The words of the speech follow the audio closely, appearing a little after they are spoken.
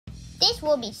This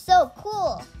will be so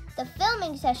cool! The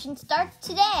filming session starts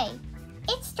today.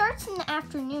 It starts in the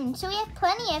afternoon, so we have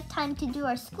plenty of time to do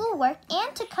our schoolwork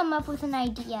and to come up with an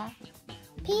idea.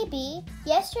 PB,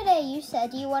 yesterday you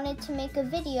said you wanted to make a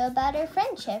video about our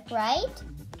friendship, right?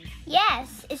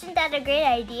 Yes, isn't that a great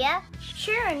idea?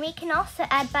 Sure, and we can also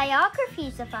add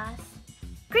biographies of us.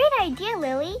 Great idea,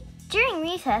 Lily. During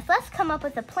recess, let's come up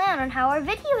with a plan on how our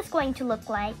video is going to look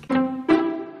like.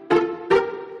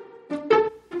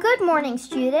 Good morning,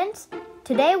 students.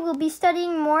 Today we'll be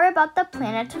studying more about the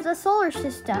planets of the solar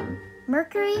system.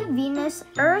 Mercury, Venus,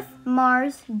 Earth,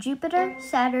 Mars, Jupiter,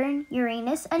 Saturn,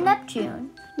 Uranus, and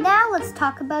Neptune. Now let's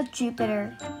talk about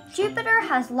Jupiter. Jupiter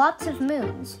has lots of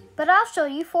moons, but I'll show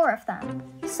you 4 of them.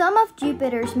 Some of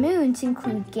Jupiter's moons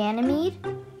include Ganymede,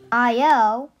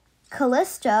 Io,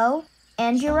 Callisto,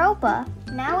 and Europa.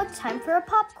 Now it's time for a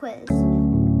pop quiz.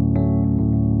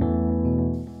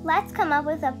 Let's come up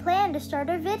with a plan to start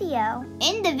our video.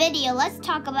 In the video, let's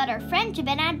talk about our friendship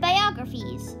and add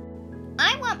biographies.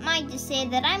 I want mine to say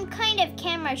that I'm kind of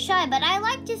camera shy, but I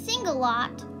like to sing a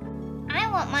lot. I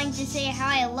want mine to say how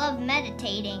I love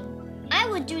meditating. I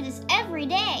would do this every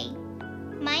day.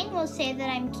 Mine will say that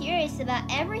I'm curious about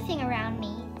everything around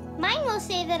me. Mine will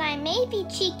say that I may be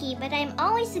cheeky, but I'm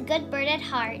always a good bird at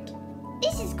heart.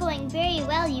 This is going very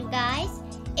well, you guys.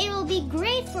 It will be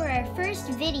great for our first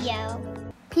video.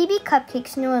 PB Cupcake,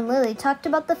 Snow, and Lily talked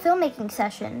about the filmmaking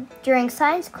session. During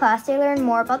science class, they learned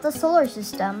more about the solar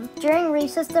system. During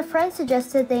recess, the friends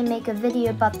suggested they make a video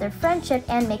about their friendship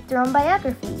and make their own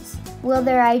biographies. Will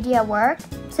their idea work?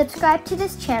 Subscribe to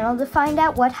this channel to find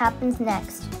out what happens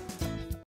next.